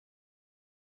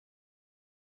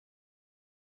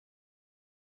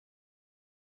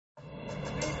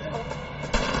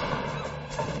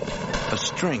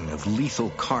string of lethal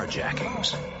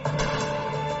carjackings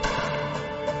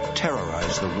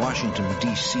terrorize the Washington,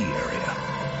 D.C. area.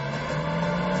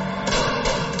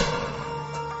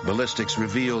 Ballistics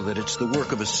reveal that it's the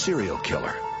work of a serial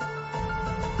killer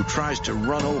who tries to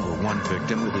run over one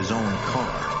victim with his own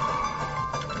car.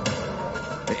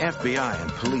 The FBI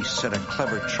and police set a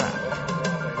clever trap,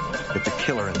 but the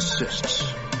killer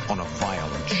insists on a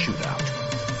violent shootout.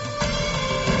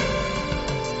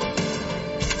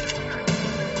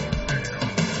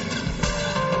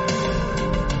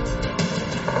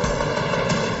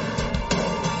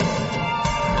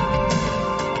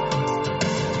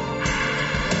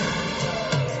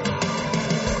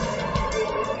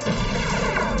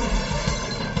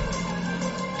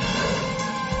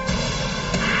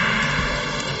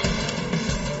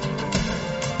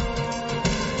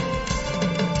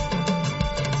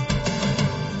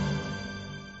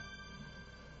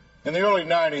 In the early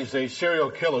 90s, a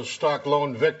serial killer stalked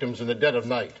lone victims in the dead of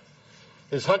night.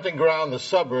 His hunting ground, the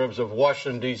suburbs of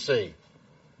Washington, D.C.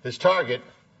 His target,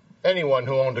 anyone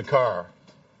who owned a car.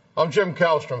 I'm Jim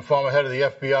Kallstrom, former head of the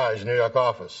FBI's New York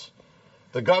office.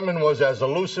 The gunman was as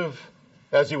elusive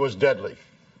as he was deadly.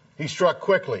 He struck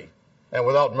quickly and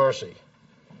without mercy.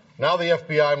 Now the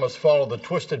FBI must follow the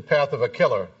twisted path of a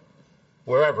killer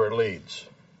wherever it leads.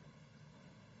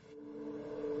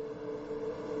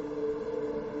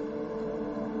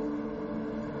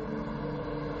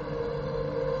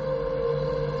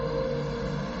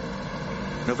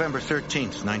 November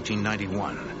 13th,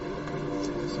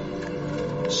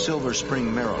 1991. Silver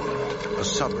Spring, Maryland, a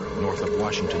suburb north of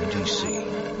Washington, D.C.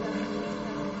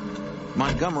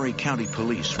 Montgomery County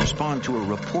Police respond to a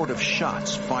report of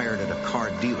shots fired at a car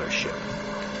dealership.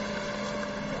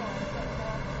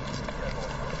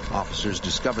 Officers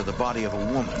discover the body of a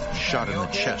woman shot in the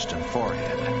chest and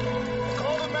forehead.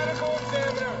 Call the medical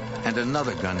examiner. And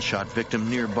another gunshot victim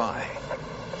nearby.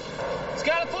 It's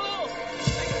got a pulse.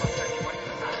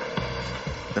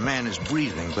 The man is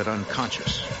breathing but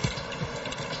unconscious.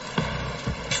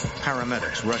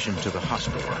 Paramedics rush him to the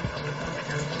hospital.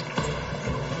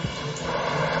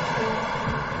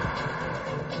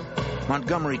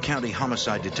 Montgomery County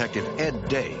Homicide Detective Ed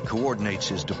Day coordinates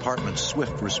his department's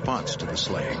swift response to the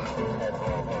slaying.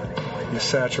 You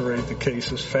saturate the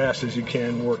case as fast as you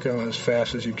can, work on it as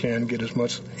fast as you can, get as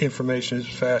much information as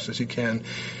fast as you can,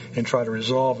 and try to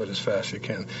resolve it as fast as you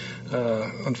can.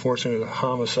 Unfortunately, the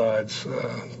homicides,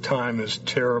 time is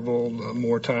terrible. The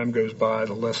more time goes by,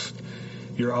 the less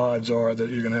your odds are that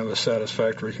you're going to have a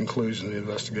satisfactory conclusion to the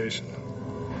investigation.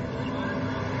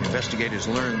 Investigators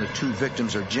learn the two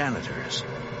victims are janitors.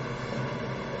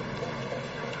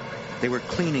 They were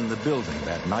cleaning the building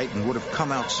that night and would have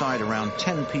come outside around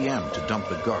 10 p.m. to dump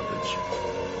the garbage.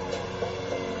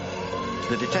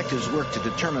 The detectives work to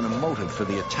determine a motive for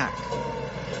the attack.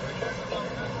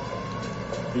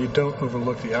 You don't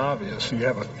overlook the obvious. You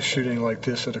have a shooting like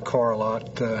this at a car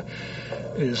lot.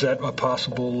 Is that a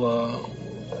possible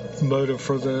motive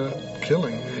for the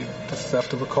killing, the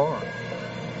theft of a car?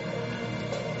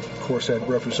 Of course, had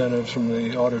representatives from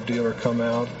the auto dealer come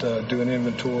out, do an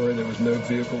inventory. There was no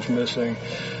vehicles missing.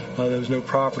 There was no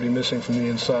property missing from the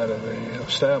inside of the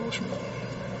establishment.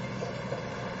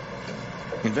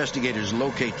 Investigators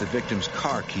locate the victim's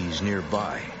car keys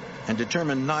nearby and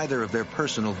determine neither of their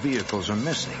personal vehicles are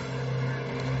missing.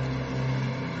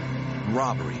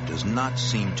 Robbery does not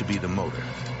seem to be the motive.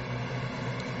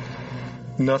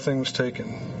 Nothing was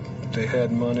taken. They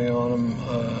had money on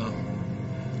them.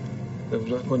 There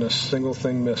wasn't a single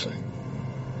thing missing.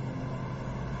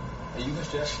 Are you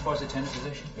Mr. Escobar's attendant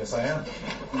physician? Yes, I am.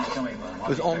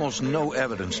 With almost no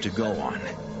evidence to go on,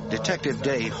 Detective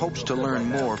Day hopes to learn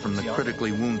more from the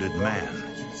critically wounded man.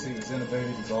 See, he's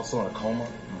intubated. He's also in a coma,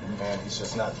 and he's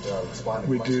just not responding.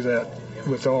 We do that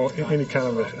with any kind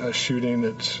of a shooting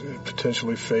that's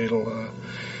potentially fatal.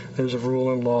 There's a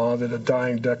rule in law that a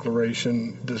dying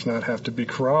declaration does not have to be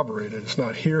corroborated. It's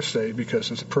not hearsay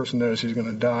because if the person knows he's going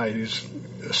to die, he's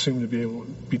assumed to be able to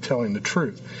be telling the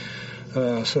truth.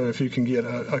 So if you can get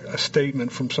a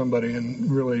statement from somebody in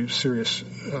really serious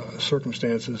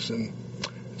circumstances, then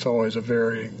it's always a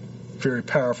very, very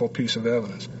powerful piece of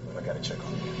evidence. I got to check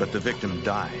on it. But the victim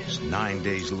dies 9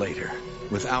 days later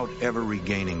without ever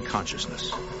regaining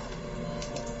consciousness.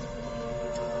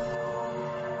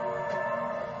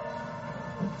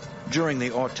 During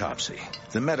the autopsy,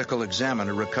 the medical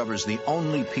examiner recovers the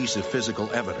only piece of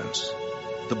physical evidence,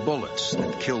 the bullets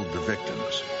that killed the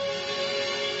victims.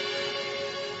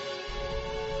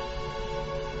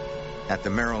 At the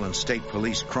Maryland State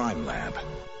Police Crime Lab,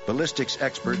 ballistics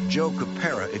expert Joe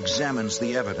Capera examines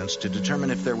the evidence to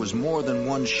determine if there was more than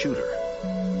one shooter.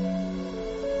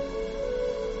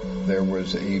 there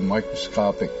was a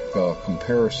microscopic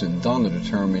comparison done to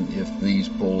determine if these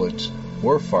bullets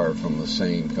were fired from the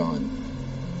same gun.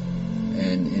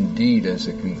 And indeed, as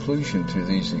a conclusion to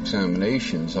these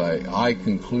examinations, I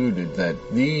concluded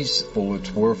that these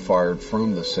bullets were fired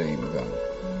from the same gun.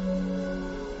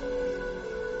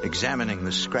 Examining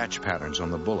the scratch patterns on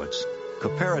the bullets,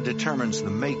 Copera determines the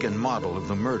make and model of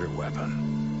the murder weapon.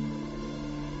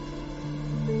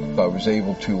 I was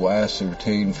able to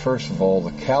ascertain, first of all,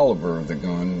 the caliber of the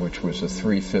gun, which was a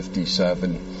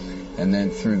 .357, and then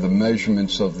through the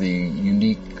measurements of the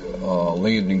unique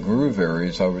landing groove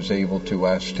areas, I was able to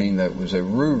ascertain that it was a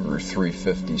Ruger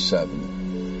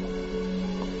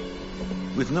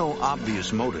 .357. With no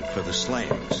obvious motive for the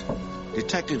slayings,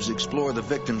 detectives explore the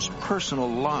victims' personal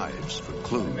lives for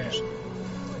clues.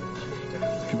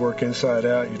 You work inside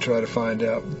out, you try to find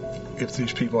out if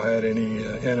these people had any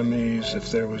enemies, if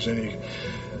there was any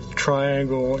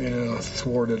triangle,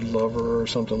 thwarted lover or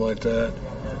something like that.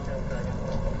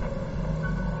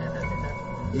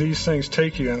 These things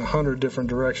take you in 100 different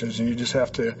directions, and you just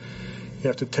have to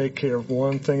take care of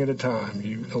one thing at a time.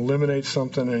 You eliminate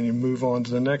something and you move on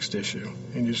to the next issue,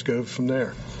 and you just go from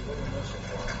there.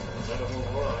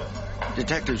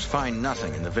 Detectives find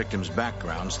nothing in the victims'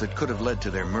 backgrounds that could have led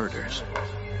to their murders.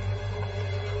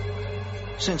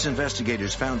 Since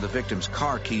investigators found the victims'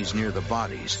 car keys near the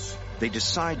bodies, they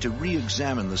decide to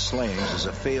re-examine the slayings as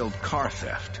a failed car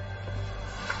theft.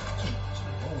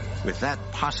 With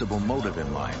that possible motive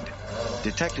in mind,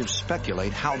 detectives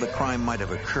speculate how the crime might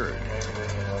have occurred.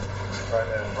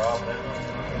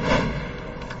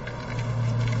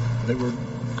 They were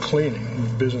cleaning. The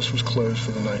business was closed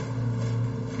for the night.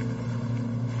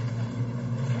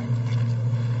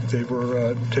 They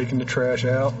were taking the trash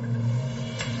out.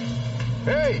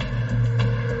 Hey!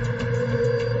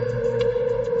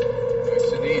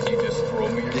 Nice and easy, just throw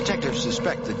me your... Detectives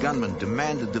suspect the gunman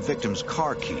demanded the victim's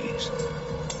car keys.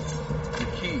 The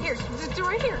keys. Here, do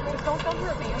right here. Don't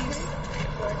hurt me, okay?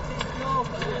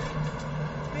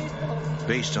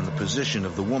 Based on the position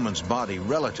of the woman's body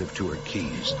relative to her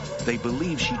keys, they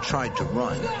believe she tried to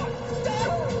run.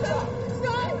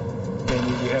 And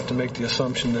you have to make the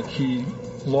assumption that he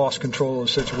lost control of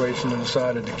the situation and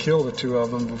decided to kill the two of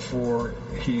them before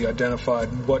he identified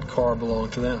what car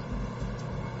belonged to them.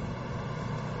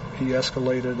 He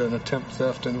escalated an attempt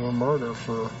theft into a murder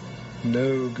for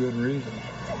no good reason.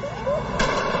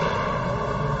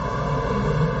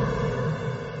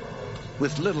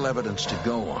 With little evidence to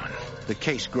go on, the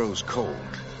case grows cold.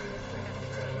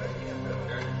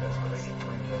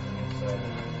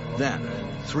 Then,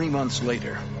 3 months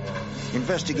later,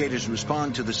 investigators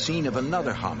respond to the scene of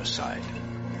another homicide.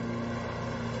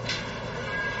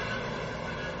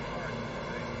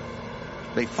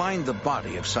 They find the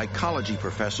body of psychology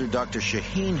professor Dr.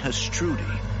 Shaheen Hastrudi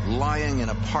lying in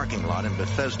a parking lot in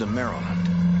Bethesda, Maryland.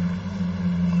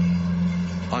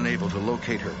 Unable to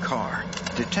locate her car,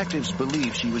 detectives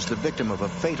believe she was the victim of a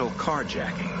fatal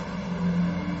carjacking.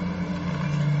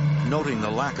 Noting the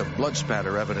lack of blood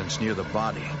spatter evidence near the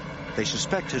body, they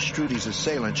suspect Hastrudi's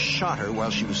assailant shot her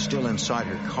while she was still inside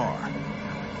her car.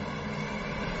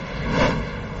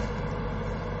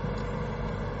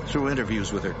 Through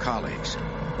interviews with her colleagues,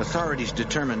 authorities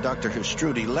determined Dr.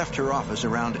 Hastrudi left her office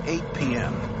around 8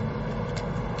 p.m.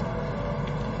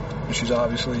 She's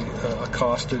obviously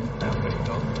accosted.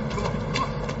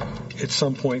 At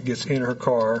some point gets in her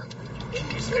car. Get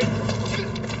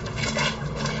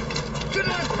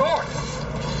in the car!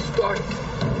 Start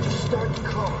the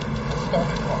car.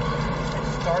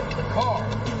 Start the car.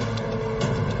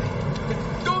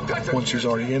 Don't touch her. Once she's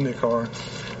already in the car,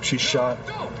 she's shot.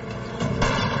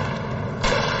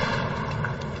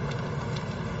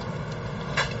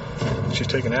 She's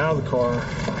taken out of the car,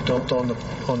 dumped on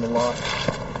the lot,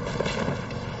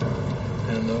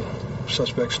 and the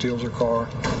suspect steals her car.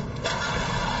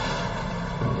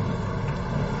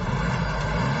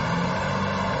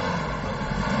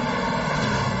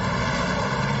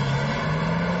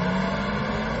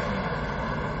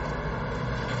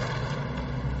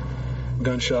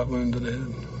 Gunshot wound to the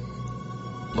head,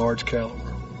 large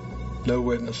caliber, no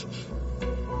witnesses.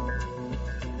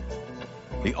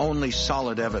 The only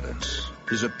solid evidence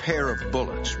is a pair of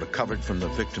bullets recovered from the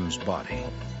victim's body.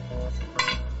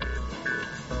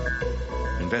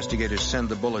 Investigators send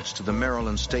the bullets to the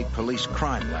Maryland State Police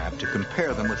Crime Lab to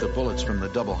compare them with the bullets from the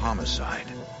double homicide.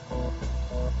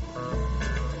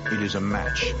 It is a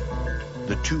match.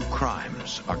 The two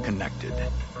crimes are connected.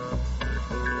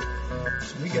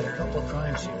 We got a couple of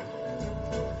crimes here.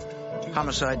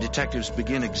 Homicide detectives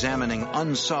begin examining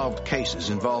unsolved cases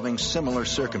involving similar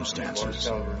circumstances.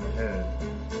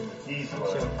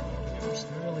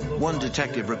 One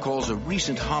detective recalls a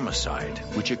recent homicide,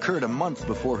 which occurred a month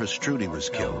before Hastruti was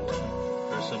killed.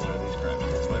 Very similar to these crimes.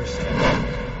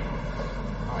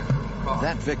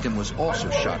 That victim was also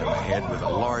shot in the head with a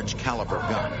large caliber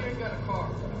gun.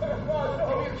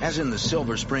 As in the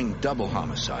Silver Spring double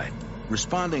homicide,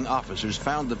 responding officers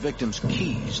found the victim's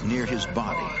keys near his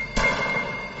body.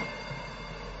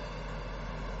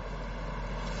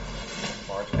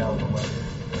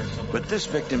 But this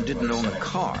victim didn't own a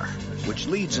car, which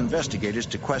leads investigators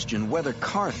to question whether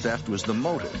car theft was the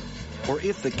motive, or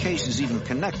if the case is even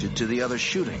connected to the other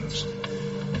shootings.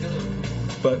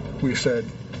 But we said,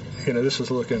 you know, this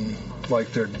is looking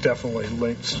like they're definitely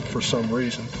linked for some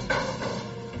reason.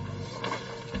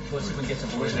 Let's see if we can get some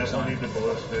ballistics on.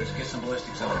 Let's get some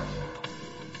ballistics on.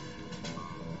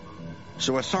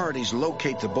 So authorities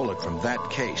locate the bullet from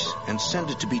that case and send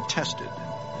it to be tested.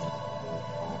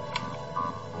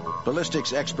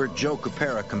 Ballistics expert Joe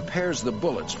Capera compares the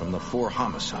bullets from the 4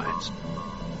 homicides.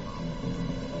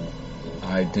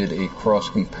 I did a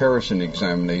cross-comparison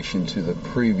examination to the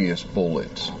previous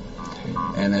bullets.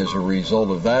 And as a result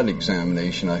of that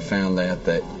examination, I found out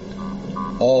that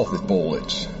all the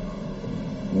bullets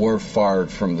were fired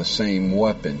from the same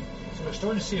weapon. So we're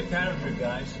starting to see a pattern here,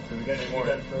 guys.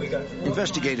 We got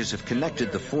Investigators have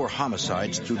connected the 4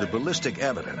 homicides through the ballistic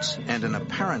evidence and an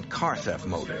apparent car theft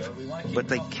motive, but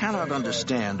they cannot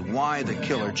understand why the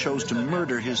killer chose to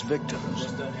murder his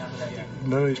victims.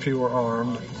 None of these people were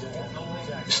armed.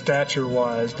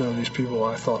 Stature-wise, none of these people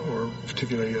I thought were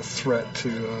particularly a threat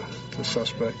to the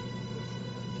suspect.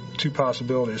 2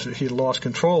 possibilities: that he had lost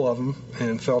control of them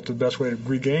and felt the best way to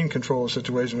regain control of the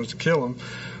situation was to kill him,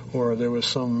 or there was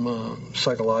some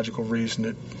psychological reason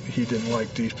that he didn't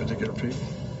like these particular people.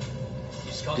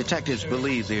 Detectives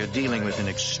believe they are dealing with an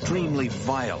extremely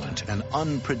violent and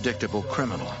unpredictable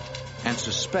criminal and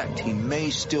suspect he may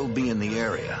still be in the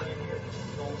area.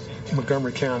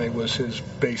 Montgomery County was his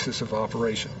basis of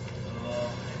operation.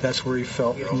 That's where he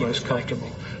felt most comfortable.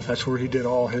 That's where he did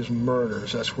all his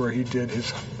murders. That's where he did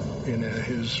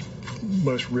his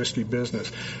most risky business.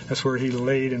 That's where he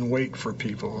laid in wait for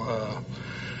people.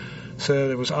 So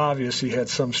it was obvious he had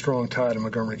some strong tie to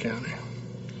Montgomery County.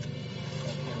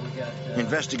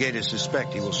 Investigators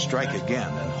suspect he will strike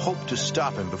again and hope to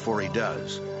stop him before he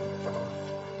does.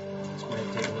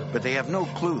 But they have no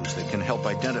clues that can help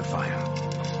identify him.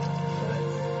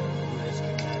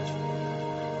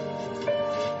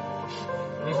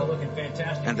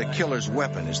 And the killer's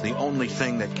weapon is the only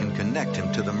thing that can connect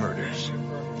him to the murders.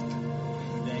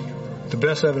 The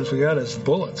best evidence we got is the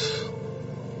bullets.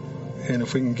 And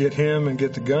if we can get him and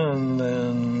get the gun,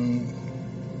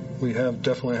 then we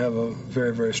definitely have a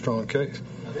very, very strong case.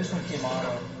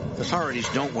 Authorities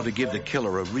don't want to give the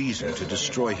killer a reason to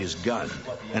destroy his gun,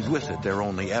 and with it their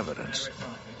only evidence.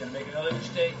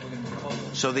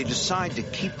 So they decide to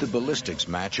keep the ballistics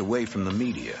match away from the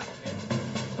media.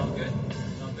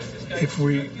 If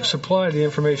we supply the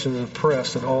information to the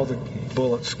press that all the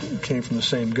bullets came from the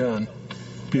same gun,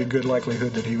 be a good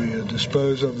likelihood that he would either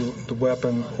dispose of the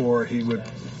weapon, or he would,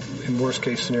 in worst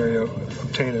case scenario,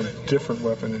 obtain a different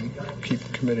weapon and keep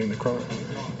committing the crime.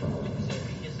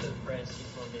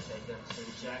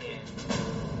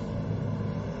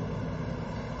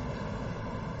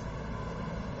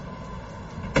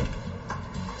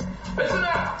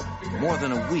 More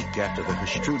than a week after the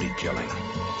Hastruti killing,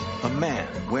 a man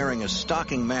wearing a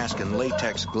stocking mask and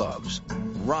latex gloves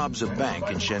robs a bank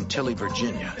in Chantilly,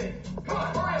 Virginia.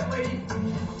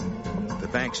 The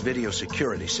bank's video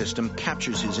security system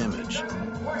captures his image.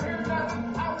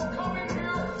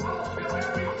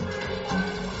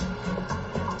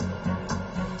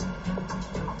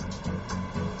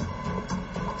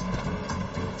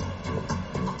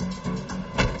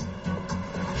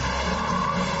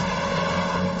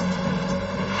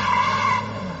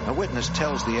 A witness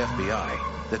tells the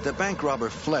FBI that the bank robber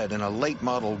fled in a late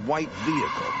model white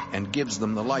vehicle and gives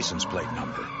them the license plate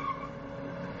number.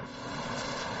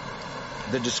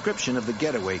 The description of the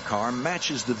getaway car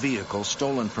matches the vehicle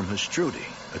stolen from Hastruti,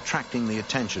 attracting the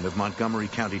attention of Montgomery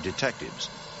County detectives.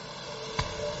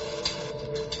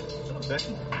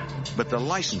 But the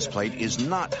license plate is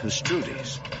not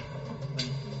Hastruti's.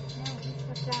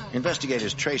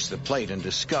 Investigators trace the plate and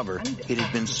discover it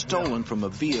had been stolen from a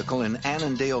vehicle in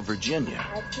Annandale, Virginia.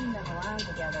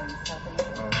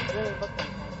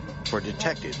 For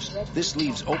detectives, this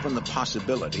leaves open the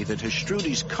possibility that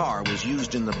Hastruti's car was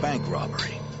used in the bank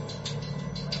robbery.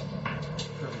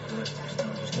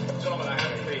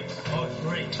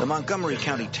 The Montgomery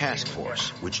County Task Force,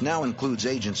 which now includes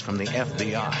agents from the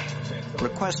FBI,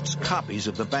 requests copies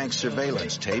of the bank's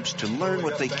surveillance tapes to learn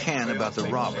what they can about the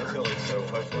robber.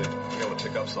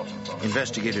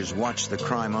 Investigators watch the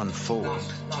crime unfold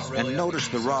and notice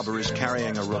the robber is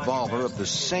carrying a revolver of the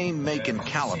same make and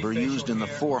caliber used in the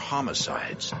 4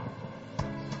 homicides.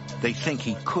 They think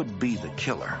he could be the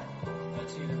killer.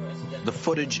 The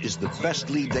footage is the best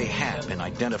lead they have in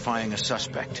identifying a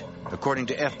suspect, according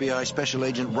to FBI Special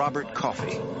Agent Robert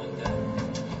Coffey.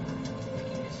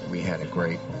 We had a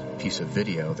great piece of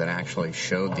video that actually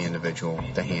showed the individual,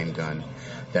 the handgun.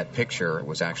 That picture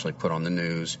was actually put on the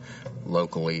news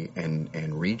locally and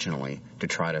regionally to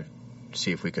try to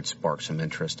see if we could spark some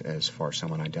interest as far as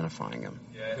someone identifying him.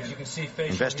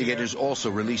 Investigators also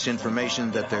release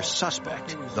information that their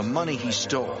suspect, the money he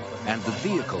stole, and the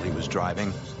vehicle he was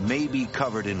driving may be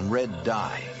covered in red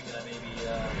dye.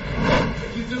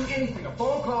 If you do anything, a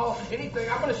phone call, anything,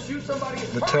 I'm going to shoot somebody.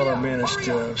 The teller managed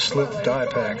to slip dye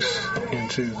packs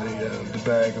into the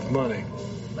bag of money.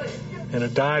 And a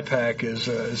dye pack is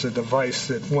a device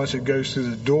that once it goes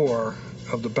through the door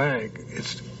of the bank,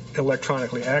 it's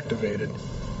electronically activated.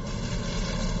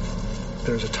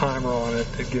 There's a timer on it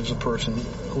that gives a person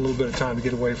a little bit of time to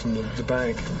get away from the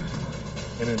bank,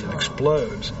 and then it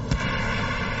explodes,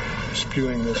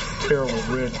 spewing this terrible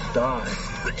red dye.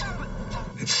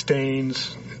 It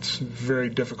stains. It's very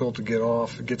difficult to get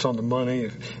off. It gets on the money.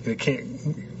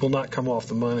 It will not come off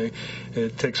the money.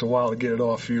 It takes a while to get it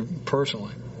off you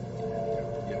personally.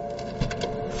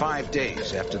 5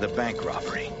 days after the bank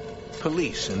robbery,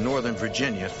 police in Northern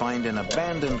Virginia find an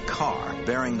abandoned car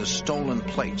bearing the stolen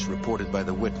plates reported by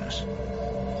the witness.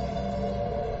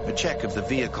 A check of the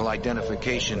vehicle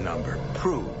identification number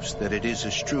proves that it is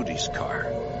Astrudi's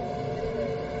car.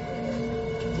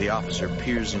 The officer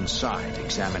peers inside,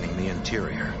 examining the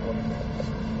interior.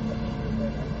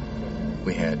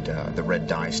 We had the red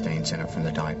dye stains in it from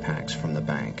the dye packs from the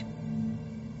bank.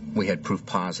 We had proof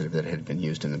positive that it had been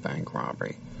used in the bank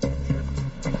robbery.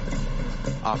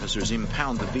 Officers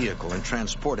impound the vehicle and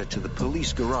transport it to the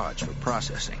police garage for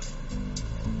processing.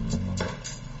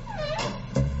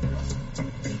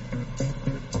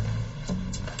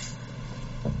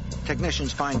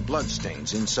 Technicians find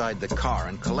bloodstains inside the car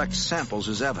and collect samples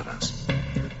as evidence.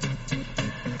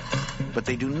 But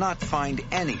they do not find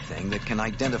anything that can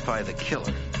identify the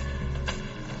killer.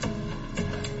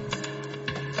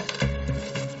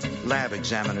 Lab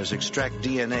examiners extract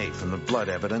DNA from the blood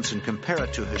evidence and compare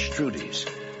it to Astrudi's.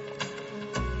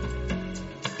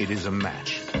 It is a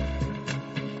match.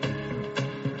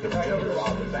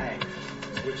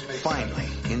 Finally,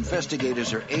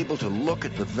 investigators are able to look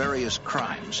at the various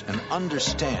crimes and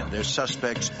understand their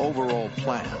suspect's overall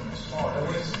plan.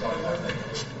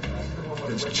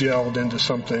 It's gelled into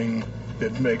something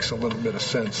that makes a little bit of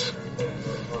sense.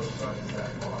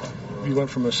 You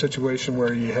went from a situation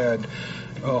where you had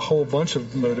a whole bunch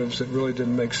of motives that really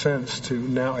didn't make sense to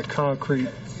now a concrete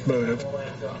motive.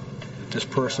 This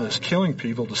person is killing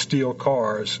people to steal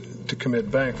cars to commit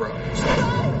bank robberies.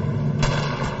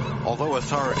 Although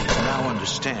authorities now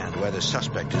understand why the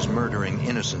suspect is murdering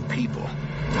innocent people,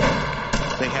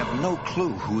 they have no clue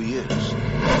who he is.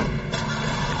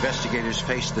 Investigators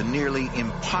face the nearly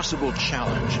impossible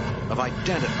challenge of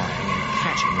identifying and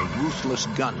catching a ruthless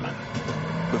gunman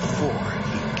before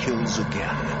he kills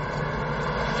again.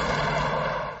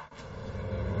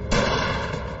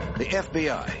 The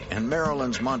FBI and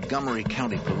Maryland's Montgomery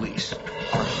County Police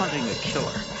are hunting a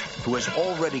killer who has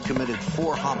already committed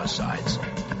 4 homicides,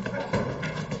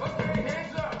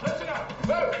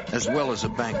 as well as a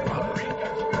bank robbery.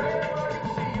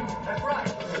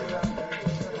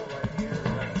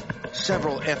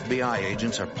 Several FBI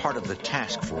agents are part of the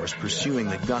task force pursuing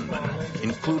the gunman,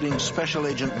 including Special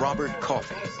Agent Robert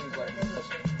Coffey.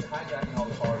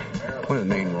 One of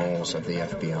the main roles of the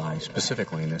FBI,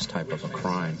 specifically in this type of a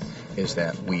crime, is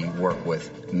that we work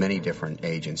with many different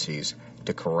agencies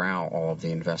to corral all of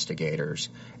the investigators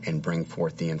and bring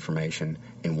forth the information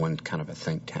in one kind of a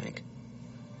think tank.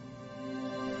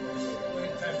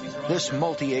 This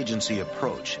multi-agency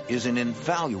approach is an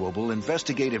invaluable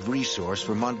investigative resource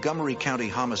for Montgomery County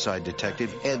homicide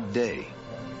detective Ed Day.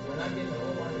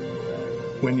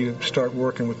 When you start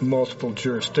working with multiple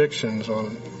jurisdictions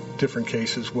on different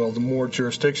cases, well, the more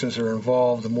jurisdictions are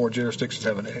involved, the more jurisdictions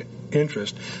have an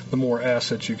interest, the more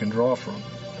assets you can draw from.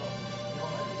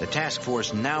 The task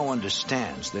force now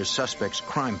understands their suspect's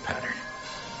crime pattern.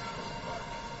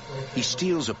 He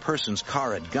steals a person's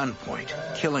car at gunpoint,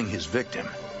 killing his victim,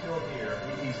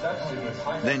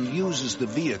 then uses the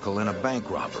vehicle in a bank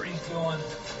robbery.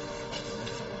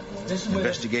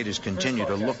 Investigators continue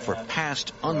to look for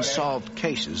past unsolved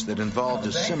cases that involved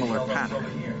a similar pattern.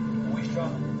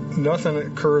 Nothing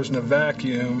occurs in a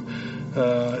vacuum.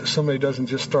 Somebody doesn't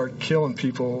just start killing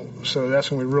people, so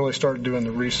that's when we really started doing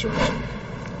the research.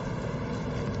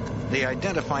 They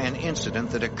identify an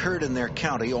incident that occurred in their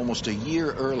county almost a year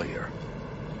earlier.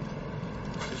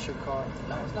 Is this your car?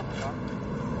 No, it's not my car.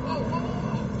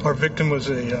 Our victim was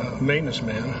a maintenance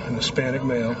man, an Hispanic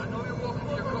male.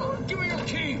 Give me your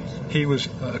keys. He was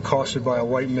accosted by a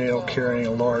white male carrying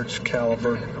a large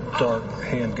caliber dark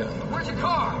handgun. Where's your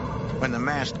car? When the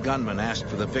masked gunman asked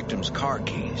for the victim's car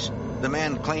keys, the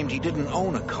man claimed he didn't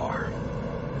own a car.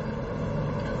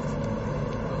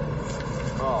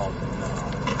 Oh,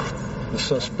 The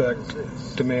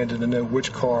suspect demanded to know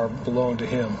which car belonged to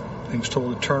him. He was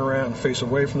told to turn around and face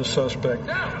away from the suspect,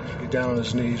 get down on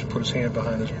his knees, and put his hand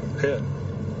behind his head.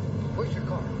 Where's your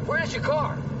car? Where's your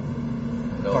car?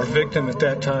 Our victim at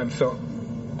that time felt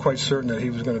quite certain that he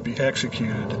was going to be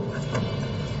executed.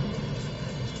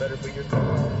 This better be your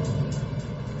car.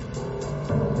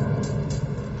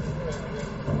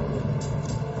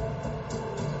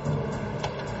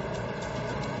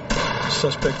 The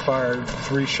suspect fired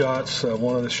 3 shots.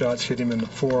 One of the shots hit him in the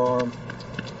forearm.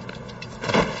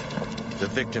 The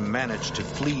victim managed to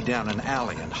flee down an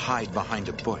alley and hide behind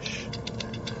a bush.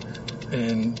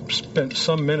 And spent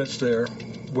some minutes there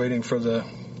waiting for the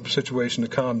situation to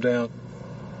calm down.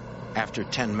 After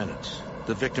 10 minutes,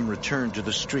 the victim returned to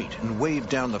the street and waved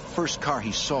down the first car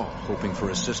he saw, hoping for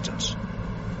assistance.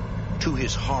 To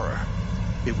his horror,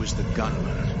 it was the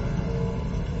gunman.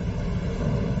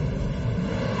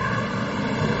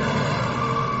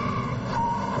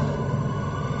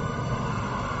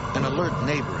 An alert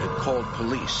neighbor had called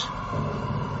police.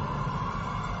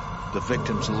 The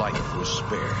victim's life was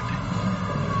spared.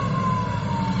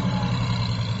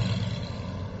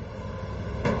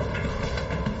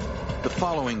 The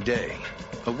following day,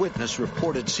 a witness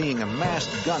reported seeing a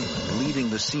masked gunman leaving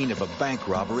the scene of a bank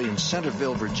robbery in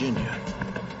Centerville, Virginia.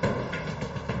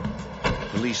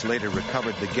 Police later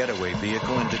recovered the getaway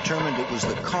vehicle and determined it was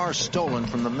the car stolen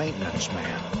from the maintenance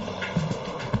man.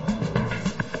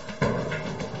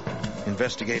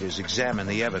 Investigators examine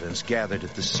the evidence gathered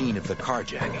at the scene of the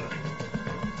carjacking.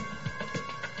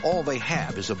 All they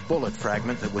have is a bullet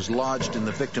fragment that was lodged in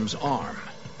the victim's arm.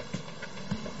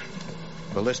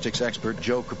 Ballistics expert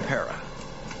Joe Capera.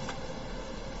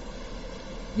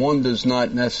 One does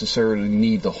not necessarily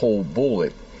need the whole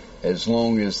bullet as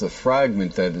long as the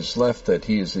fragment that is left that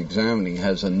he is examining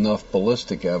has enough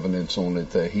ballistic evidence on it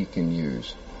that he can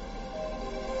use.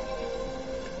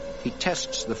 He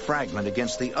tests the fragment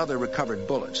against the other recovered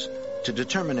bullets to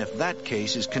determine if that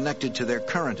case is connected to their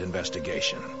current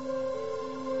investigation.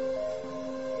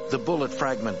 The bullet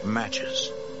fragment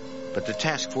matches, but the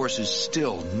task force is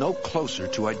still no closer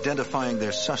to identifying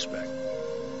their suspect.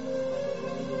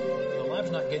 The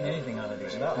lab's not getting anything out of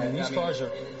these. I mean, these cars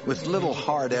are... With little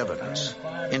hard evidence,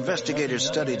 investigators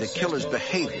study the killer's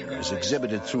behavior as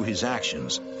exhibited through his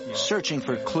actions, searching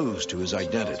for clues to his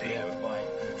identity.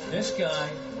 This guy...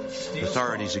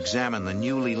 Authorities examine the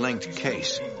newly linked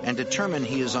case and determine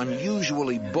he is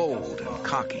unusually bold and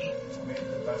cocky.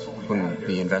 When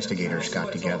the investigators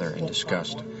got together and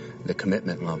discussed the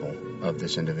commitment level of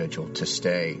this individual to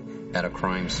stay at a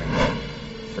crime scene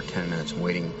for 10 minutes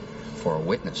waiting for a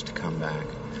witness to come back,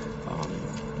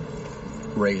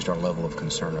 raised our level of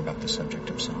concern about the subject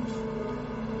himself.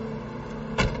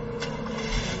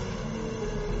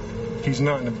 He's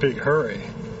not in a big hurry.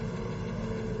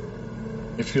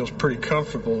 He feels pretty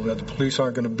comfortable that the police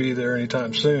aren't going to be there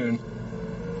anytime soon.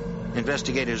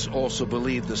 Investigators also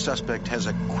believe the suspect has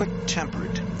a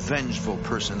quick-tempered, vengeful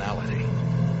personality.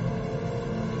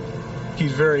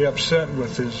 He's very upset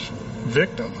with his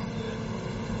victim.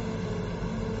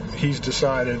 He's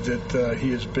decided that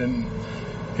he has been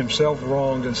himself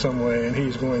wronged in some way, and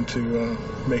he's going to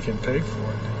make him pay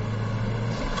for it.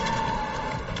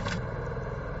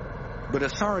 But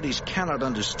authorities cannot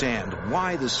understand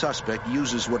why the suspect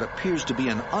uses what appears to be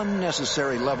an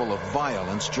unnecessary level of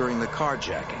violence during the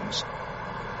carjackings.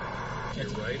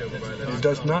 It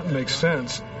does not make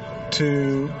sense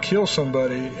to kill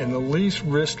somebody in the least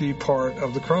risky part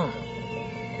of the crime.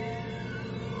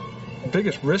 The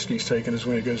biggest risk he's taken is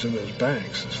when he goes into those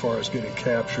banks, as far as getting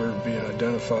captured, being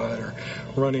identified, or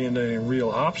running into any real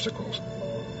obstacles.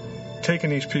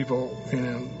 Taking these people,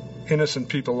 innocent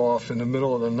people off in the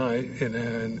middle of the night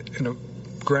in a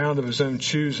ground of his own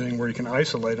choosing where he can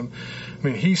isolate them. I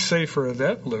mean, he's safer at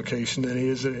that location than he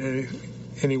is at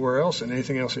anywhere else and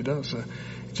anything else he does. It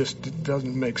just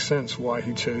doesn't make sense why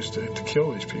he chose to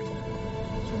kill these people.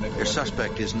 Their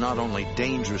suspect is not only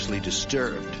dangerously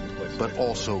disturbed, but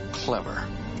also clever.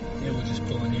 Yeah, we'll just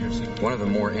pull in here. See. One of the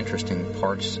more interesting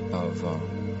parts of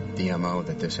the MO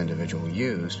that this individual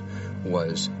used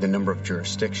was the number of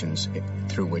jurisdictions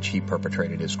through which he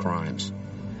perpetrated his crimes.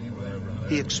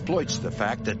 He exploits the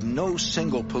fact that no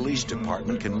single police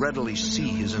department can readily see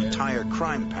his entire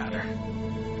crime pattern.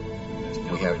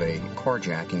 We have a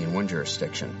carjacking in one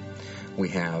jurisdiction. We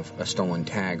have a stolen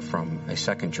tag from a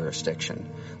second jurisdiction.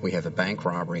 We have a bank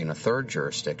robbery in a third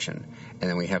jurisdiction. And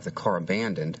then we have the car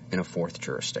abandoned in a fourth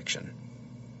jurisdiction.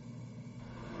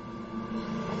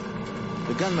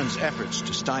 The gunman's efforts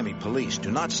to stymie police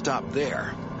do not stop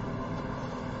there.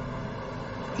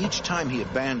 Each time he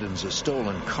abandons a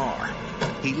stolen car,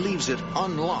 he leaves it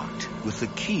unlocked with the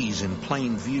keys in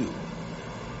plain view.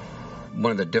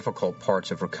 One of the difficult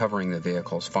parts of recovering the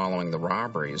vehicles following the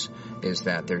robberies is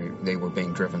that they were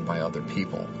being driven by other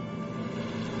people.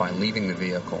 By leaving the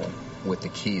vehicle with the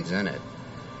keys in it,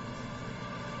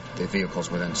 the vehicles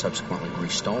were then subsequently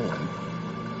restolen.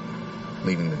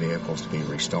 Leaving the vehicles to be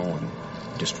restolen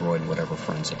destroyed whatever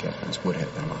forensic evidence would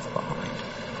have been left behind.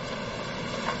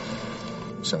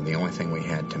 So the only thing we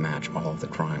had to match all of the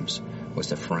crimes was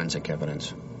the forensic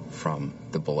evidence from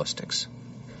the ballistics.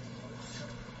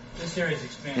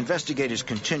 Investigators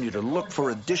continue to look for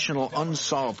additional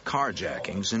unsolved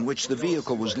carjackings in which the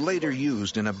vehicle was later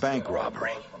used in a bank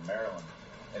robbery.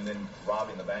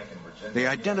 They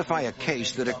identify a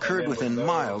case that occurred within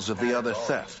miles of the other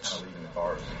thefts.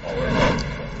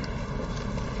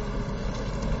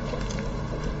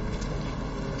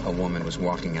 A woman was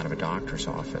walking out of a doctor's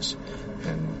office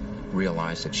and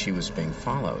realized that she was being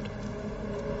followed.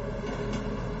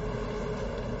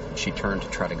 She turned to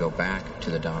try to go back to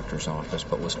the doctor's office,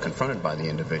 but was confronted by the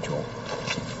individual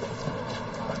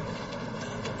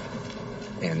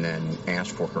and then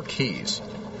asked for her keys.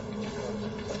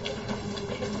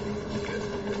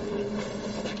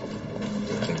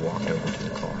 They walked over to the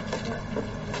car.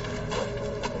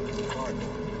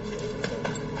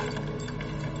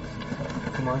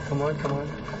 Come on, come on, come on.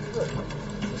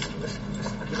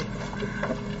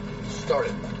 Start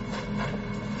it.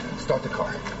 Start the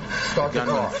car. Start the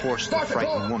gunman car. forced the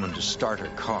frightened woman to start her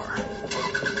car.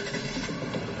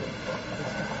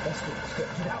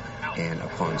 And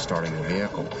upon starting the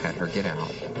vehicle, had her get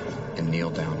out and kneel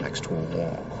down next to a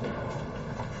wall.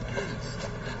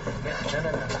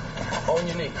 No. On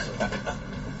your knees.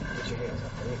 Put your hands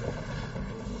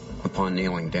up. Upon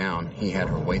kneeling down, he had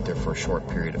her wait there for a short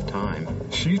period of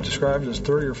time. She described it as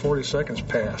 30 or 40 seconds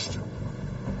passed.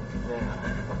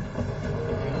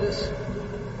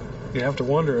 You have to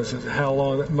wonder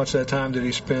how much of that time did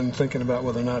he spend thinking about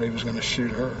whether or not he was going to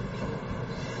shoot her.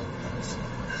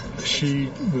 She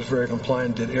was very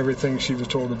compliant, did everything she was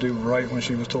told to do right when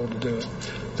she was told to do it.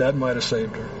 That might have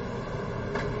saved her.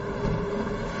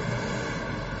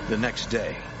 The next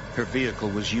day, her vehicle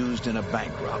was used in a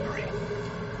bank robbery.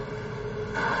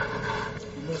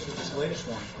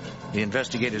 The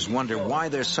investigators wonder why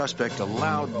their suspect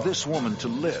allowed this woman to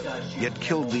live, yet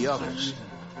killed the others.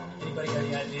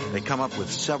 They come up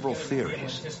with several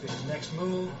theories.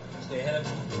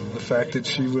 The fact that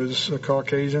she was a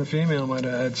Caucasian female might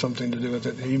have had something to do with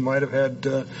it. He might have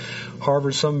had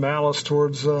harbored some malice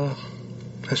towards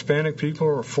Hispanic people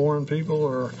or foreign people,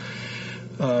 or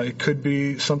it could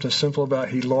be something simple about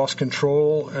he lost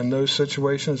control in those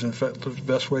situations. In fact, the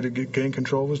best way to gain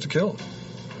control was to kill him.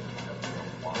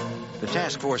 The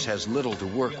task force has little to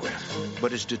work with,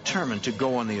 but is determined to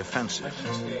go on the offensive.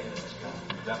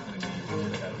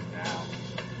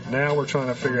 Now we're trying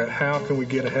to figure out how can we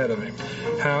get ahead of him?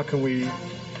 How can we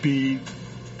be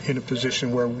in a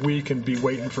position where we can be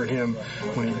waiting for him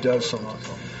when he does something?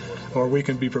 Or we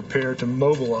can be prepared to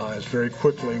mobilize very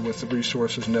quickly with the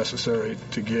resources necessary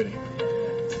to get him.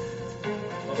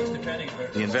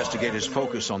 The investigators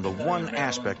focus on the one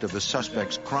aspect of the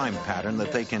suspect's crime pattern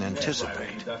that they can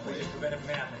anticipate.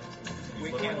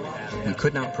 We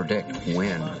could not predict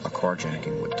when a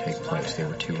carjacking would take place. They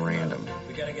were too random.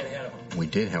 We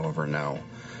did, however, know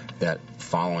that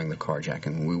following the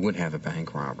carjacking, we would have a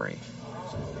bank robbery.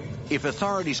 If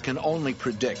authorities can only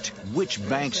predict which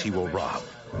banks he will rob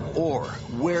or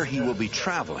where he will be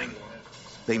traveling,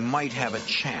 they might have a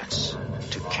chance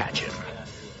to catch him.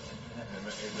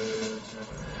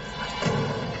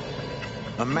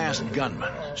 A masked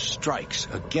gunman strikes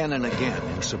again and again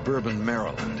in suburban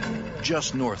Maryland,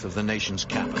 just north of the nation's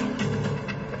capital.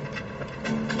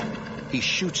 He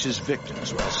shoots his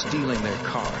victims while stealing their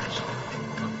cars.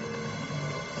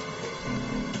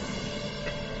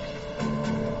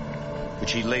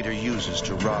 Which he later uses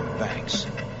to rob banks.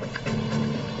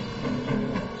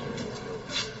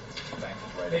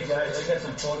 Hey guys, I got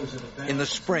some photos of the bank. In the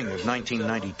spring of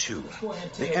 1992,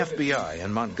 the FBI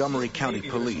and Montgomery County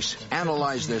Police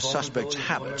analyzed their suspect's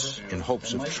habits in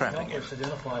hopes of trapping him.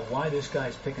 Identify why this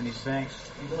guy's picking these banks.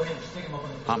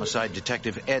 Homicide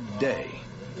Detective Ed Day.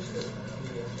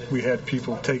 We had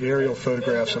people take aerial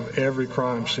photographs of every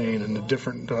crime scene and the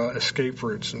different escape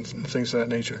routes and things of that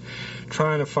nature,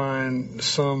 trying to find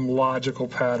some logical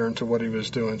pattern to what he was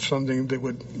doing, something that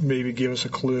would maybe give us a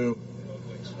clue.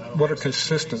 What are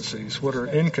consistencies? What are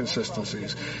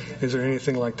inconsistencies? Is there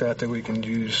anything like that we can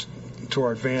use to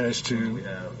our advantage to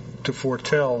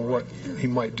foretell what he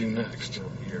might do next?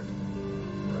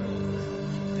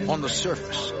 On the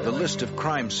surface, the list of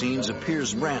crime scenes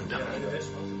appears random.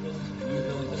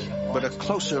 But a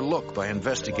closer look by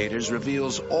investigators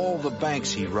reveals all the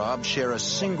banks he robbed share a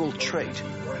single trait.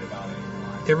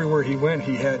 Everywhere he went,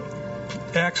 he had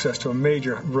access to a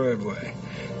major roadway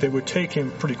that would take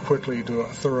him pretty quickly to a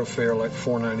thoroughfare like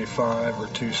 495 or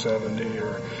 270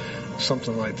 or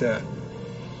something like that.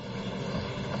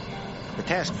 The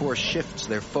task force shifts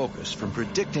their focus from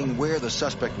predicting where the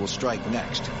suspect will strike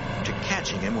next to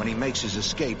catching him when he makes his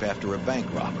escape after a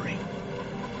bank robbery.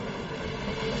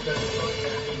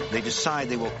 They decide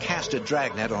they will cast a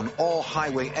dragnet on all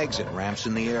highway exit ramps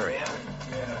in the area.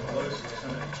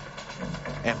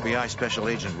 FBI Special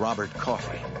Agent Robert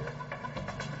Coffey.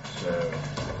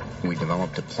 We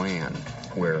developed a plan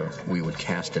where we would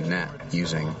cast a net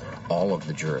using all of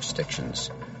the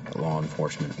jurisdictions, law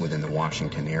enforcement within the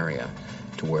Washington area,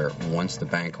 to where once the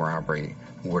bank robbery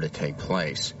were to take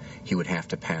place, he would have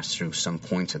to pass through some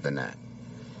points of the net.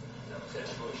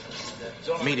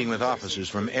 Meeting with officers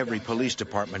from every police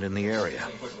department in the area,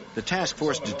 the task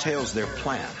force details their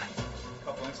plan.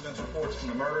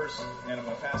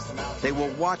 They will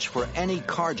watch for any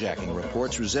carjacking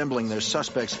reports resembling their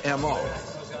suspect's M.O.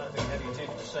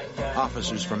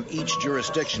 Officers from each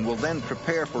jurisdiction will then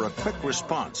prepare for a quick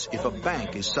response if a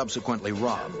bank is subsequently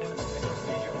robbed.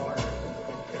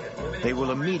 They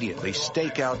will immediately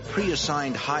stake out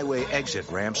pre-assigned highway exit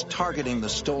ramps targeting the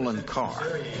stolen car.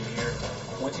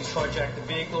 Once he's carjacked the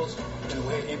vehicles, we're going to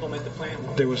wait and implement the plan.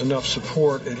 There was enough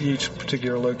support at each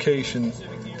particular location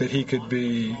that he could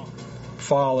be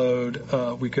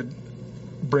followed. We could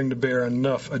bring to bear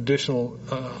enough additional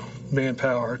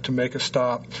manpower to make a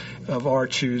stop of our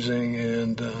choosing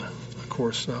and, of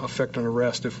course, effect an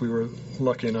arrest if we were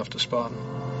lucky enough to spot him.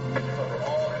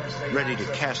 Ready to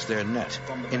cast their net,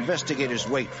 investigators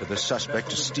wait for the suspect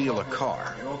to steal a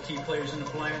car. You're all key players in the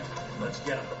plan. Let's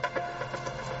get them.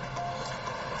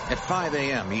 At 5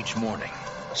 a.m. each morning,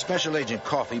 Special Agent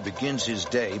Coffey begins his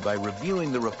day by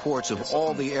reviewing the reports of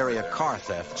all the area car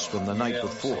thefts from the night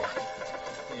before.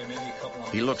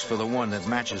 He looks for the one that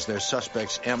matches their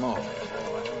suspect's M.O.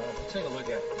 Take a look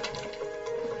at it.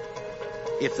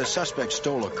 If the suspect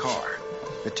stole a car,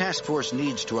 the task force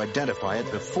needs to identify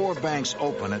it before banks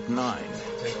open at 9.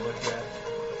 Take a look at it.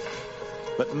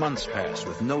 But months pass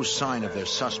with no sign of their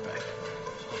suspect.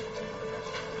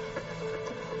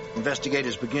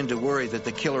 Investigators begin to worry that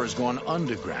the killer has gone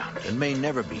underground and may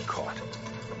never be caught.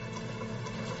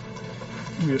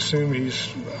 We assume he's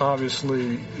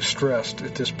obviously stressed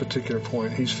at this particular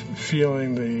point. He's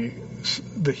feeling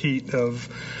the heat of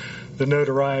the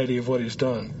notoriety of what he's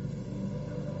done.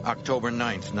 October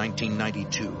 9th,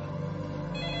 1992.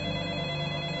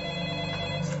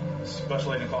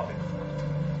 Special Agent Coffey.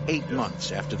 8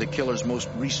 months after the killer's most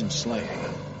recent slaying.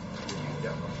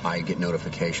 I get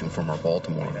notification from our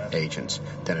Baltimore agents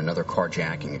that another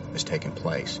carjacking has taken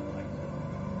place.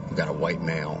 We've got a white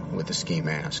male with a ski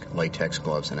mask, latex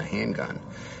gloves, and a handgun.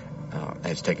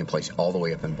 It's taken place all the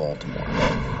way up in Baltimore.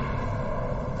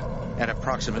 At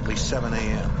approximately 7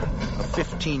 a.m., a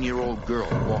 15-year-old girl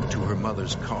walked to her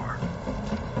mother's car.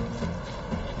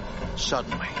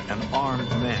 Suddenly, an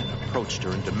armed man approached her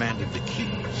and demanded the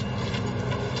keys.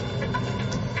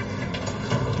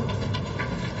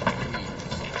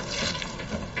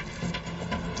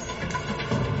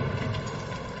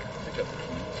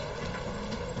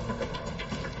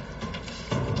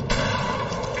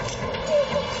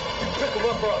 Pick him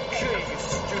up or I'll kill you, you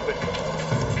stupid.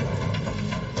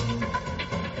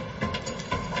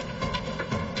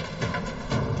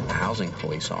 A housing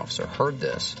police officer heard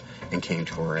this and came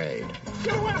to her aid.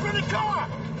 Get away from the car!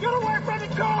 Get away from the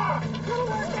car! Get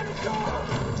away from the car!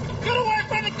 Get away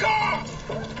from the car!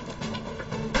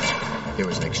 There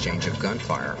was an exchange of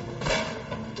gunfire.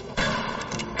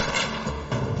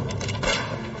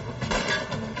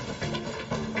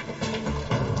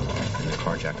 And the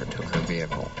carjacker took her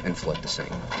vehicle and fled the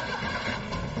scene.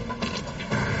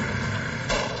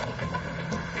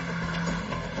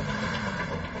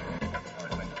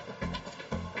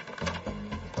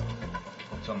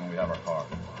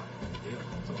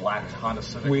 black Honda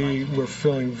Civic. We were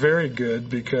feeling very good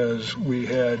because we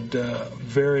had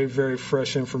very, very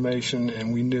fresh information,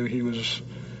 and we knew he was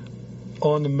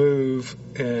on the move,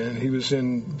 and he was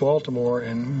in Baltimore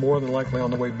and more than likely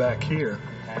on the way back here.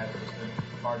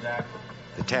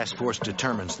 The task force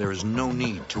determines there is no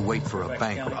need to wait for a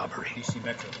bank robbery.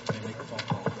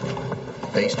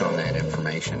 Based on that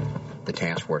information, the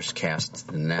task force casts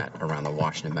the net around the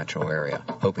Washington metro area,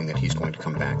 hoping that he's going to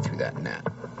come back through that net.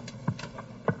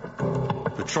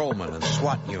 Patrolmen and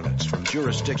SWAT units from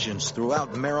jurisdictions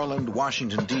throughout Maryland,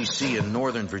 Washington, D.C., and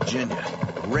Northern Virginia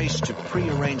race to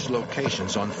prearranged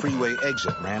locations on freeway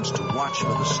exit ramps to watch for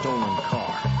the stolen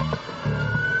car.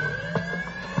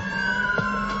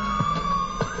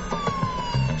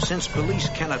 Since police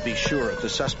cannot be sure if the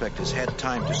suspect has had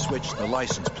time to switch the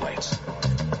license plates,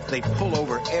 they pull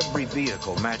over every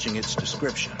vehicle matching its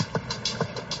description.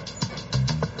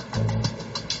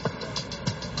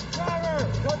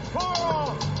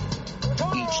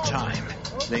 Each time,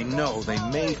 they know they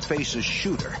may face a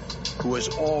shooter who has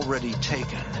already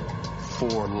taken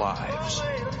 4 lives. See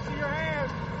your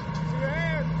hands. See your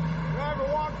hands. Driver,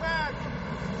 walk back.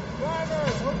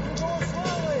 Driver, look, you're going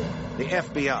slowly. The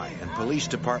FBI and police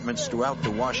departments throughout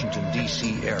the Washington,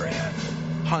 D.C. area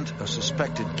hunt a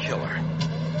suspected killer.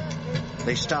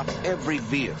 They stop every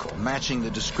vehicle matching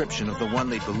the description of the one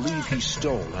they believe he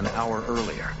stole an hour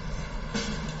earlier.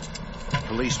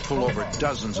 Police pull over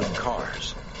dozens of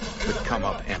cars, but come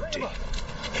up empty.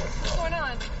 What's going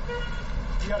on?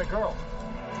 You got a girl.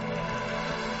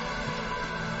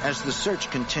 As the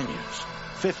search continues,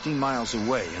 50 miles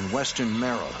away in western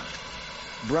Maryland,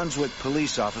 Brunswick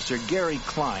police officer Gary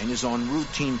Klein is on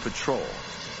routine patrol.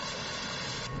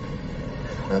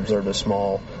 I observed a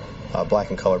small black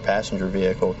and colored passenger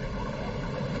vehicle.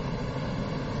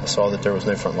 I saw that there was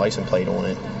no front license plate on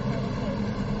it.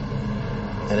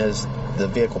 And as the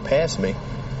vehicle passed me,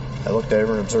 I looked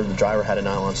over and observed the driver had a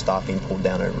nylon stocking pulled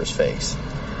down over his face.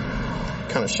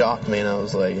 Kind of shocked me, and I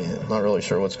was like, not really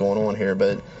sure what's going on here,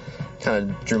 but kind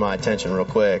of drew my attention real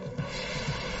quick.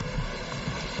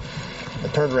 I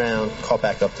turned around, caught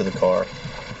back up to the car,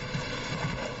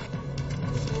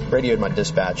 radioed my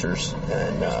dispatchers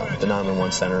and the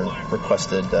 911 center,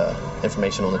 requested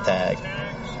information on the tag.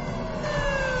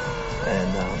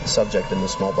 And the subject in the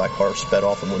small black car sped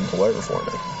off and wouldn't pull over for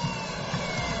me.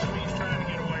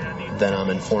 Then I'm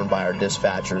informed by our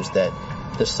dispatchers that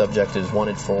this subject is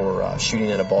wanted for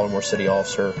shooting at a Baltimore City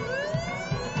officer.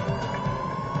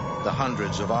 The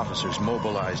hundreds of officers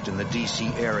mobilized in the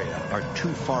D.C. area are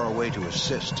too far away to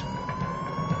assist.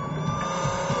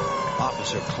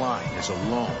 Officer Klein is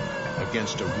alone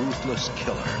against a ruthless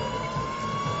killer.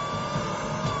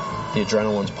 The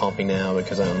adrenaline's pumping now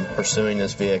because I'm pursuing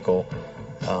this vehicle,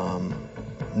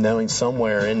 knowing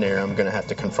somewhere in there I'm going to have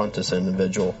to confront this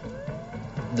individual.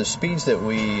 The speeds that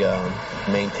we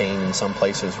maintained in some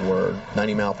places were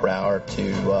 90 mile per hour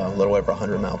to a little over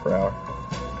 100 mile per hour.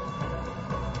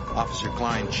 Officer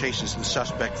Klein chases the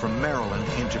suspect from Maryland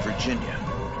into Virginia.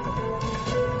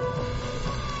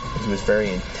 He was very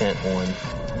intent on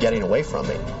getting away from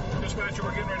me. Dispatcher,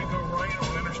 we're getting ready to go right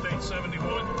on Interstate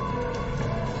 71.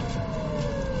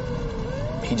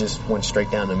 He just went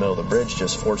straight down the middle of the bridge,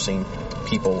 just forcing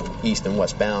people east and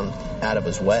westbound out of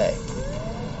his way.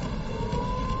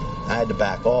 I had to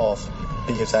back off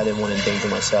because I didn't want to endanger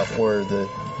myself or the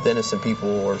innocent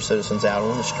people or citizens out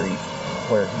on the street,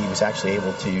 where he was actually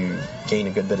able to gain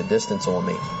a good bit of distance on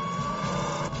me.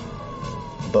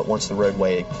 But once the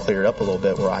roadway cleared up a little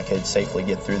bit where I could safely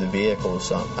get through the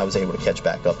vehicles, I was able to catch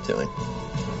back up to him.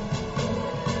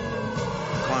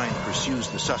 Klein pursues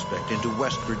the suspect into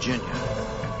West Virginia.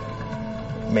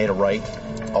 Made a right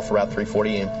off Route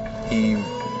 340, and he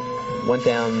went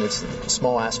down this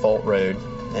small asphalt road,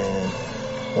 and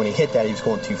when he hit that, he was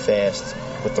going too fast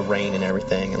with the rain and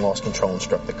everything and lost control and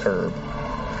struck the curb.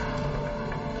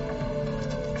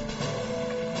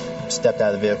 Stepped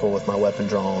out of the vehicle with my weapon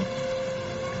drawn,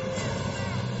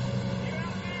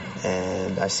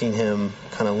 and I seen him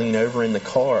kind of lean over in the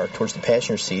car towards the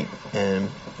passenger seat, and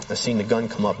I seen the gun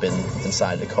come up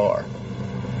inside the car.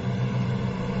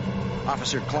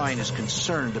 Officer Klein is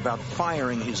concerned about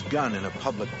firing his gun in a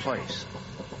public place.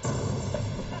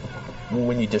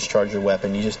 When you discharge your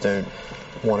weapon, you just don't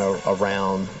want a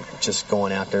round just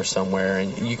going out there somewhere,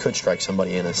 and you could strike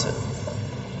somebody innocent.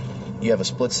 You have a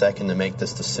split second to make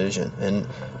this decision, and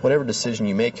whatever decision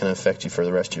you make can affect you for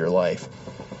the rest of your life.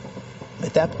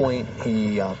 At that point,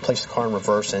 he placed the car in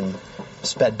reverse and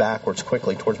sped backwards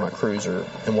quickly towards my cruiser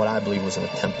in what I believe was an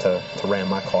attempt to ram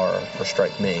my car or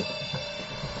strike me.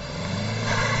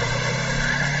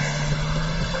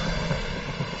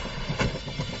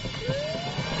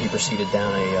 He proceeded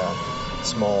down a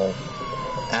small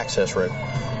access road.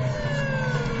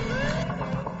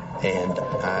 And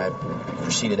I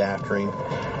proceeded after him.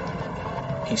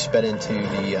 He sped into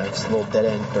this little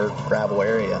dead-end dirt gravel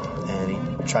area, and he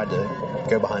tried to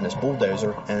go behind this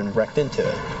bulldozer and wrecked into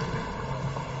it.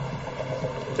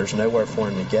 There's nowhere for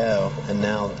him to go, and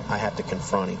now I have to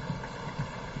confront him.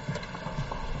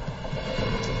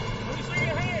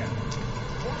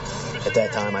 At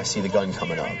that time, I see the gun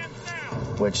coming up,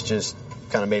 which just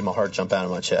kind of made my heart jump out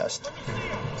of my chest.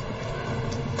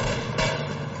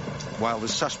 While the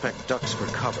suspect ducks for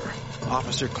cover,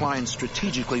 Officer Klein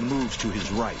strategically moves to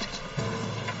his right.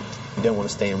 You don't want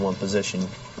to stay in one position,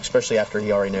 especially after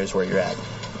he already knows where you're at.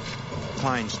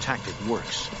 Klein's tactic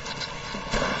works.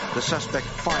 The suspect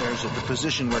fires at the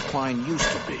position where Klein used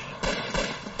to be.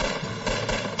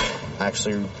 I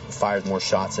actually fired more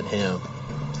shots at him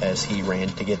as he ran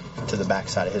to get to the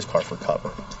backside of his car for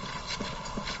cover.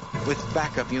 With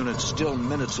backup units still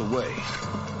minutes away,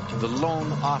 the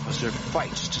lone officer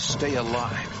fights to stay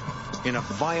alive in a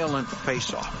violent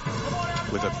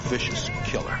face-off with a vicious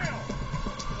killer.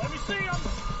 Let me see him.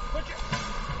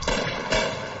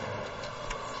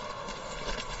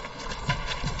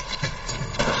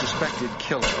 The suspected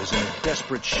killer is in a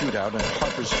desperate shootout in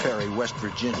Harpers Ferry, West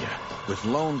Virginia, with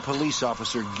lone police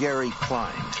officer Gary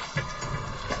Klein.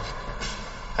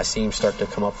 I see him start to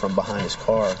come up from behind his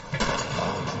car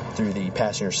through the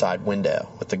passenger side window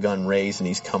with the gun raised, and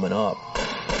he's coming up.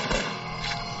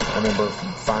 I remember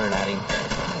firing at him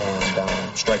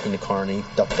and striking the car, and he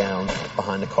ducked down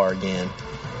behind the car again.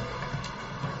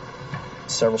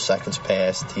 Several seconds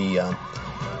passed. He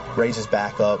raises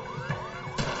back up.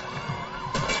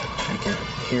 You can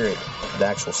hear it, the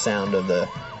actual sound of the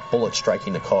bullet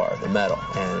striking the car, the metal,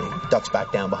 and he ducks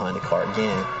back down behind the car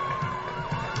again.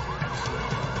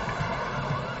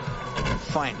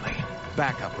 Finally,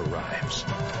 backup arrives.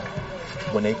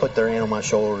 When they put their hand on my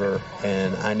shoulder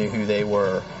and I knew who they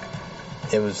were,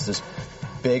 it was this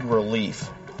big relief.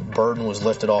 The burden was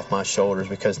lifted off my shoulders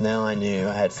because now I knew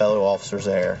I had fellow officers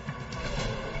there.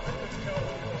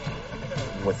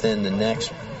 Within the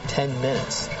next 10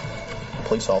 minutes,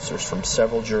 police officers from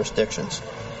several jurisdictions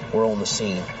were on the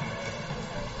scene.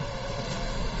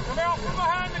 Come out from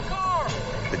behind the car.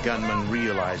 The gunman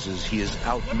realizes he is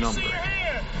outnumbered.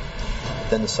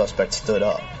 Then the suspect stood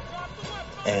up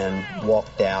and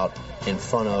walked out in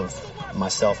front of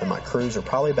myself and my cruiser,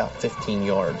 probably about 15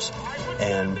 yards,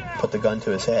 and put the gun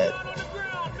to his head.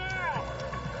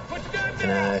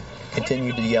 And I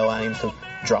continued to yell at him to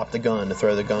drop the gun, to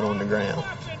throw the gun on the ground,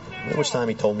 at which time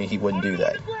he told me he wouldn't do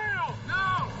that.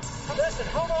 Listen,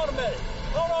 hold on a minute.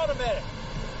 Hold on a minute.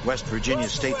 West Virginia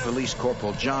State Police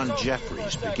Corporal John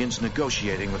Jeffries begins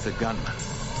negotiating with the gunman.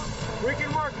 We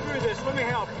can work through this. Let me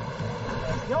help you.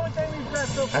 The only thing we've done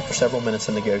so far... After several minutes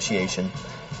of negotiation,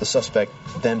 the suspect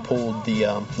then pulled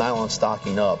the nylon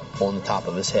stocking up on the top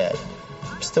of his head.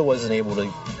 Still wasn't able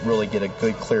to really get a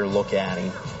good, clear look at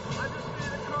him.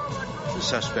 The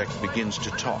suspect begins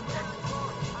to talk.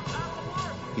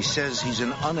 He says he's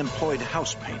an unemployed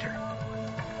house painter.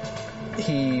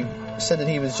 He said that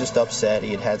he was just upset.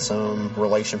 He had had some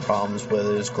relation problems with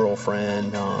his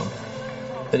girlfriend,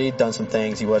 that he had done some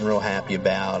things he wasn't real happy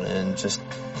about, and just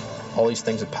all these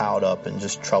things had piled up and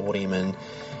just troubled him, and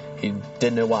he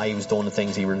didn't know why he was doing the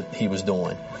things he was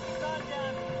doing.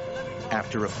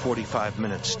 After a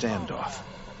 45-minute standoff,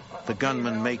 the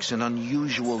gunman makes an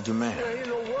unusual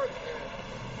demand.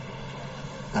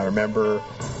 I remember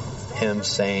him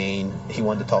saying he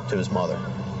wanted to talk to his mother.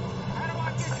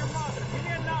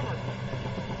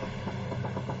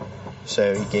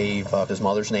 So he gave his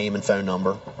mother's name and phone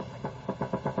number.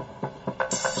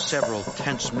 Several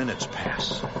tense minutes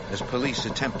pass as police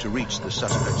attempt to reach the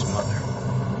suspect's mother.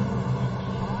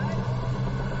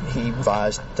 He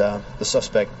advised the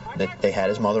suspect that they had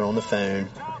his mother on the phone.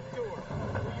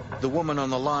 The woman on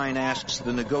the line asks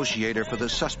the negotiator for the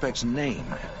suspect's name.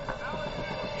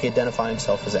 He identified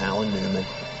himself as Alan Newman.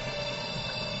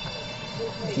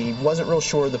 He wasn't real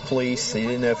sure of the police. He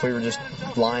didn't know if we were just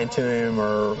lying to him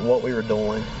or what we were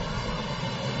doing.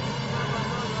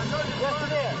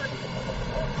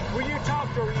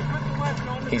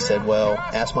 He said, well,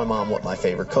 ask my mom what my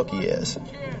favorite cookie is.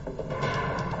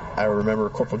 I remember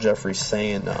Corporal Jeffries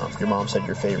saying, your mom said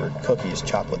your favorite cookie is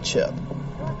chocolate chip.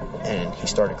 And he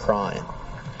started crying.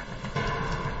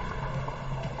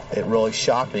 It really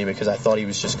shocked me because I thought he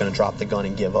was just going to drop the gun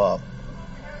and give up.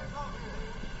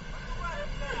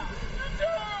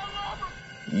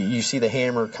 You see the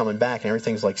hammer coming back and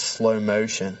everything's like slow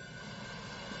motion.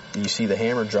 You see the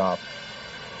hammer drop.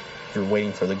 You're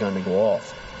waiting for the gun to go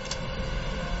off.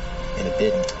 And it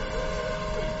didn't.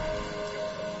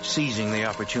 Seizing the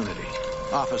opportunity,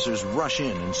 officers rush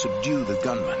in and subdue the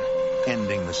gunman,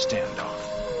 ending the standoff.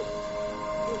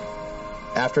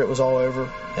 After it was all over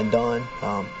and done,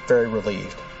 very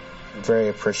relieved, very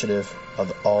appreciative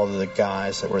of all of the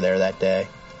guys that were there that day.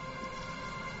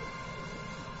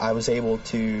 I was able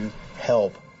to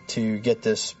help to get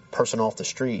this person off the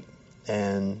street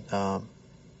and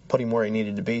put him where he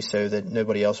needed to be so that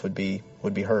nobody else would be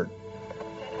hurt.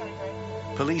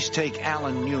 Police take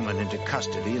Alan Newman into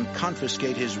custody and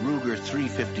confiscate his Ruger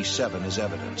 357 as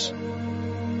evidence.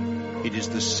 It is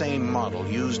the same model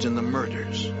used in the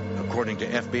murders, according to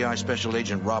FBI Special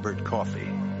Agent Robert Coffey.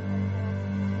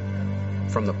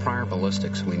 From the prior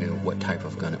ballistics, we knew what type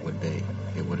of gun it would be.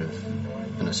 It would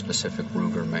have been a specific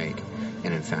Ruger make,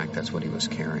 and in fact, that's what he was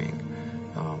carrying.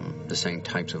 The same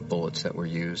types of bullets that were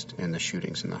used in the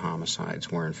shootings and the homicides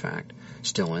were, in fact,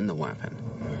 still in the weapon.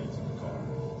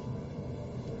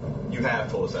 You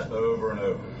have told us that over and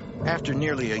over. After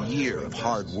nearly a year of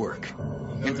hard work,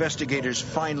 investigators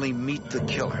finally meet the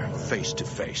killer face to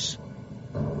face.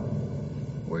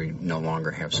 We no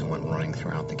longer have someone running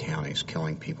throughout the counties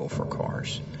killing people for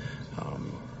cars.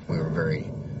 We were very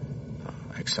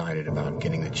excited about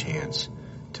getting the chance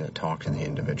to talk to the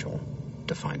individual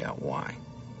to find out why.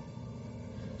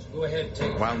 Go ahead and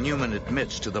take it. While Newman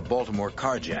admits to the Baltimore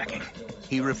carjacking,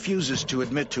 he refuses to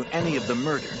admit to any of the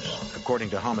murders,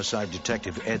 according to homicide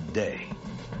detective Ed Day.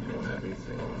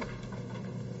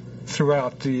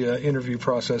 Throughout the interview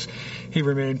process, he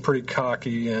remained pretty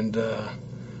cocky and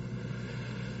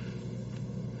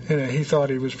he thought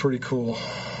he was pretty cool.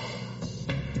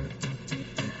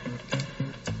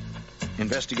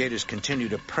 Investigators continue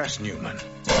to press Newman.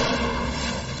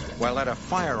 While at a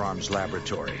firearms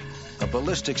laboratory, a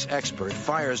ballistics expert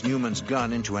fires Newman's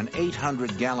gun into an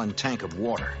 800-gallon tank of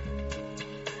water.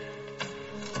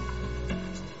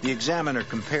 The examiner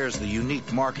compares the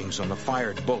unique markings on the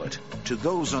fired bullet to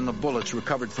those on the bullets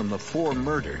recovered from the 4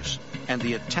 murders and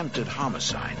the attempted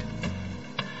homicide.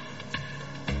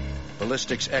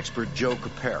 Ballistics expert Joe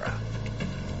Capera.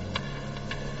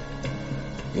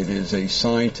 It is a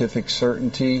scientific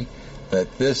certainty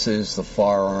that this is the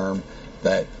firearm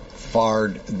that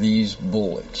fired these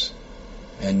bullets,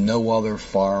 and no other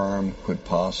firearm could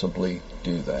possibly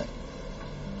do that.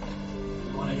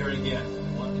 I want to hear it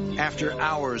again. After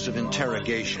hours of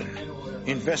interrogation,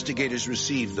 investigators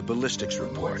receive the ballistics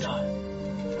report.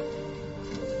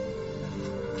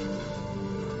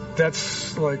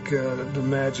 That's like the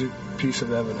magic piece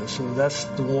of evidence, and that's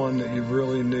the one that you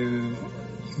really knew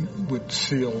would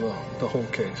seal the whole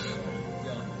case.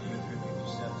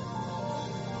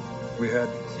 We had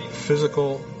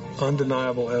physical,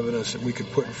 undeniable evidence that we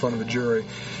could put in front of a jury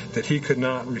that he could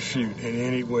not refute in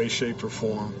any way, shape, or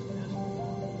form.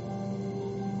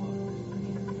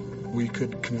 We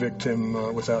could convict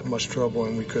him without much trouble,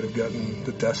 and we could have gotten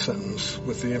the death sentence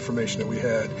with the information that we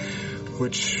had,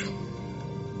 which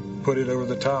put it over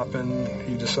the top, and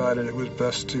he decided it was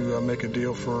best to make a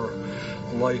deal for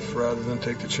life rather than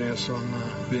take the chance on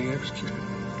being executed.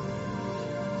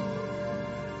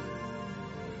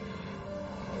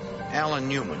 Alan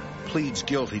Newman pleads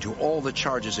guilty to all the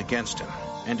charges against him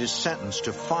and is sentenced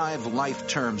to 5 life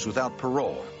terms without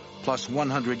parole, plus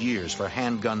 100 years for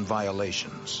handgun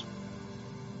violations.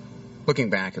 Looking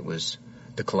back, it was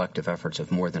the collective efforts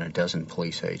of more than a dozen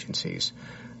police agencies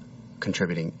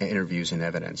contributing interviews and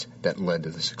evidence that led to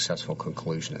the successful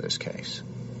conclusion of this case.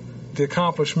 The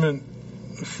accomplishment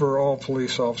for all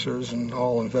police officers and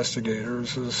all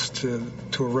investigators is to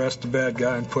arrest the bad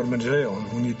guy and put him in jail.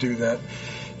 And when you do that,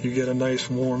 you get a nice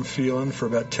warm feeling for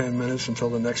about 10 minutes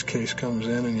until the next case comes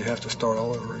in and you have to start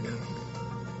all over again.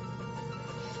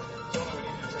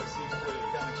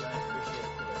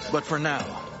 But for now,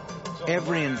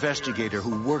 every investigator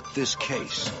who worked this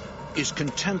case is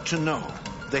content to know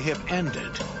they have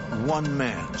ended one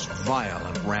man's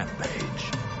violent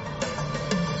rampage.